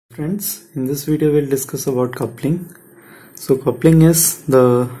Friends, in this video we'll discuss about coupling. So coupling is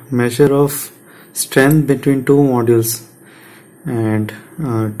the measure of strength between two modules and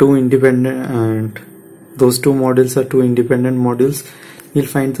those two modules are two independent modules. We'll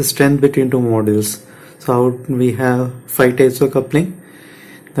find the strength between two modules. So how we have 5 types of coupling.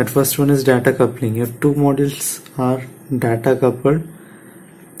 That first one is data coupling. If two modules are data coupled,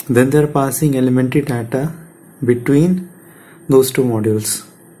 then they're passing elementary data between those two modules,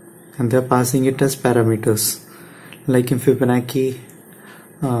 and they're passing it as parameters. Like in Fibonacci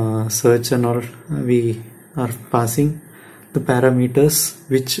search and all, we are passing the parameters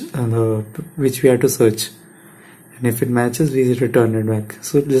which we have to search, and if it matches we return it back.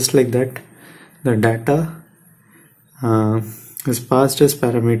 So just like that, the data is passed as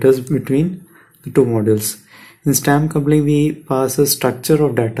parameters between the two modules. In stamp coupling we pass a structure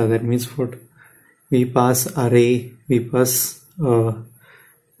of data. That means what? We pass array, we pass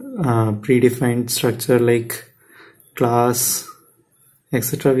predefined structure like class,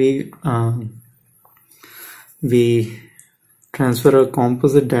 etc. We transfer a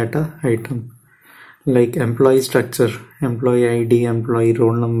composite data item like employee structure, employee ID, employee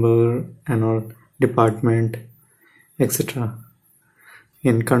roll number and all, department, etc.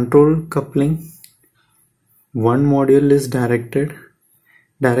 In control coupling, one module is directing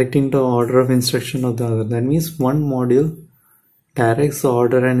the order of instruction of the other. That means one module directs the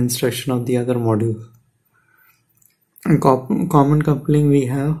order and instruction of the other module. In common coupling we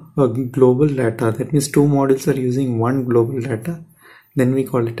have a global data. That means two modules are using one global data. Then we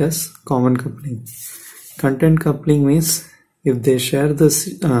call it as common coupling. Content coupling means if they share the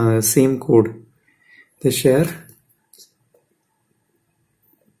same code, they share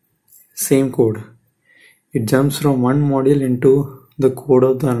same code, it jumps from one module into the code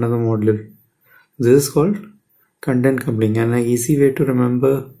of the another module. This is called content coupling, and an easy way to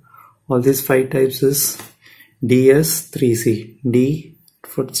remember all these 5 types is DS3C. D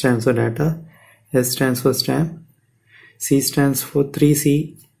stands for data, S stands for stamp, C stands for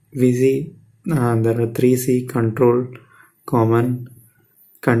 3C, VC, there are 3C: control, common,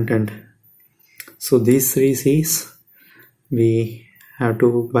 content. So these 3 C's we have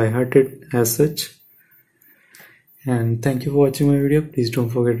to by heart it as such. And thank you for watching my video. Please don't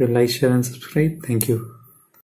forget to like, share and subscribe. Thank you.